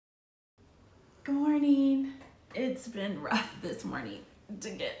Good morning. It's been rough this morning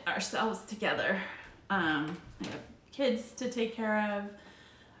to get ourselves together. I have kids to take care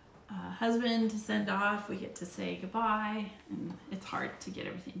of, a husband to send off, we get to say goodbye, and it's hard to get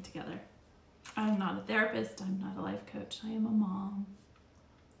everything together. I'm not a therapist, I'm not a life coach, I am a mom.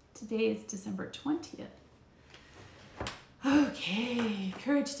 Today is December 20th. Okay,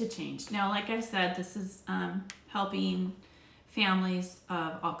 courage to change. Now, like I said, this is helping families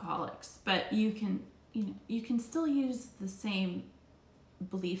of alcoholics, but you can still use the same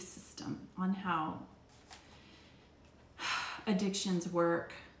belief system on how addictions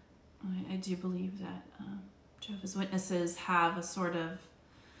work. I do believe that Jehovah's Witnesses have a sort of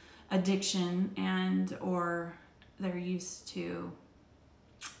addiction, or they're used to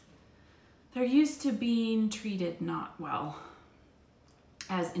being treated not well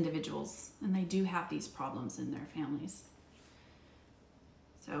as individuals, and they do have these problems in their families.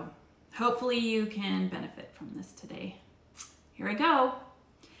 So hopefully you can benefit from this today. Here we go.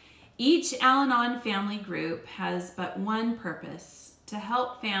 Each Al-Anon family group has but one purpose: to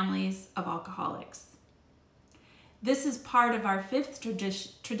help families of alcoholics. This is part of our fifth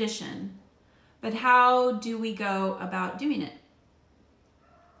tradition, but how do we go about doing it?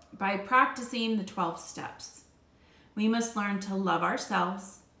 By practicing the 12 steps. We must learn to love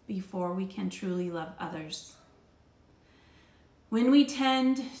ourselves before we can truly love others. When we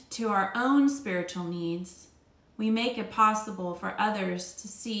tend to our own spiritual needs, we make it possible for others to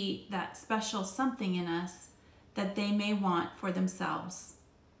see that special something in us that they may want for themselves.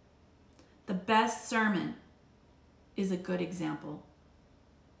 The best sermon is a good example.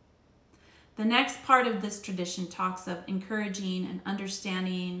 The next part of this tradition talks of encouraging and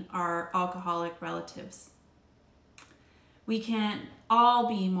understanding our alcoholic relatives. We can all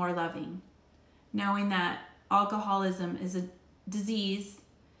be more loving, knowing that alcoholism is a disease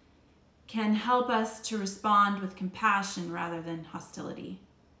can help us to respond with compassion rather than hostility.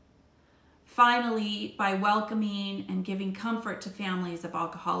 Finally, by welcoming and giving comfort to families of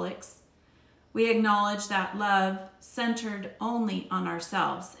alcoholics, we acknowledge that love centered only on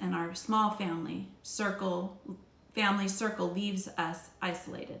ourselves and our small family circle leaves us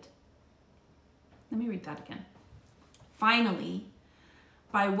isolated. Let me read that again. Finally,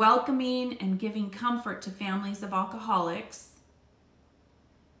 by welcoming and giving comfort to families of alcoholics,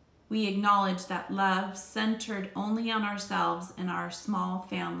 we acknowledge that love centered only on ourselves and our small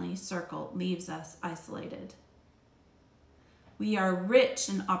family circle leaves us isolated. We are rich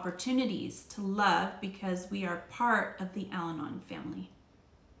in opportunities to love because we are part of the Al-Anon family.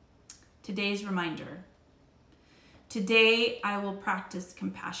 Today's reminder. Today I will practice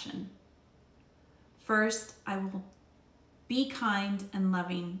compassion. First, I will be kind and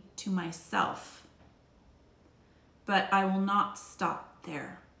loving to myself, but I will not stop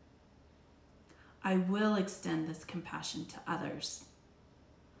there. I will extend this compassion to others.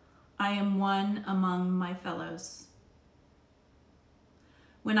 I am one among my fellows.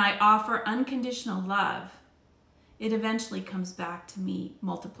 When I offer unconditional love, it eventually comes back to me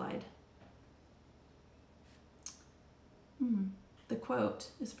multiplied. The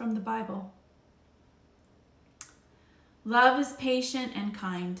quote is from the Bible. Love is patient and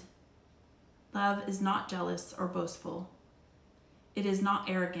kind. Love is not jealous or boastful. It is not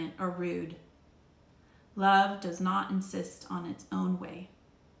arrogant or rude. Love does not insist on its own way.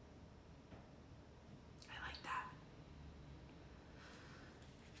 I like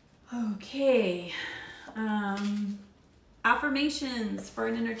that. Okay. Affirmations for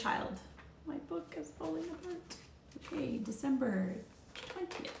an inner child. My book is falling apart. Okay, December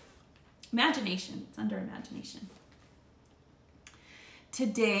 20th. Imagination. It's under imagination.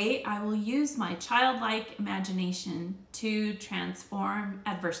 Today, I will use my childlike imagination to transform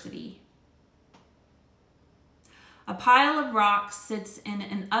adversity. A pile of rocks sits in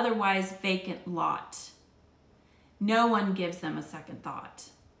an otherwise vacant lot. No one gives them a second thought.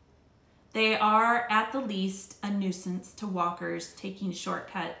 They are, at the least, a nuisance to walkers taking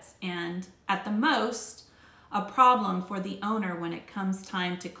shortcuts and, at the most, a problem for the owner when it comes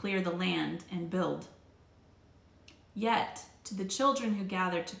time to clear the land and build. Yet, to the children who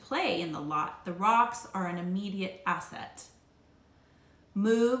gather to play in the lot, the rocks are an immediate asset.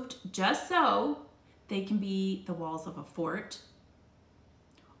 Moved just so, they can be the walls of a fort,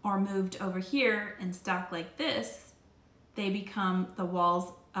 or moved over here and stacked like this, they become the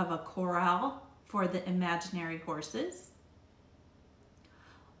walls of a corral for the imaginary horses.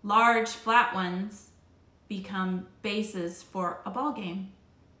 Large flat ones become bases for a ball game.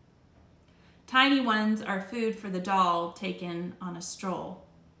 Tiny ones are food for the doll taken on a stroll.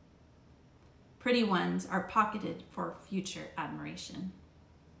 Pretty ones are pocketed for future admiration.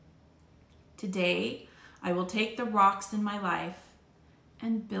 Today, I will take the rocks in my life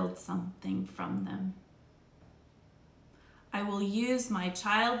and build something from them. I will use my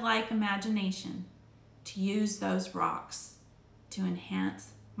childlike imagination to use those rocks to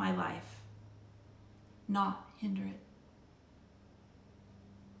enhance my life, not hinder it.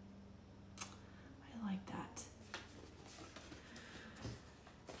 I like that.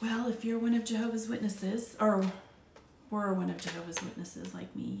 Well, if you're one of Jehovah's Witnesses, or were one of Jehovah's Witnesses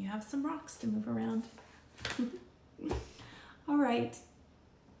like me, you have some rocks to move around. All right.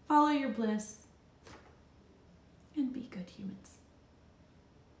 Follow your bliss and be good humans.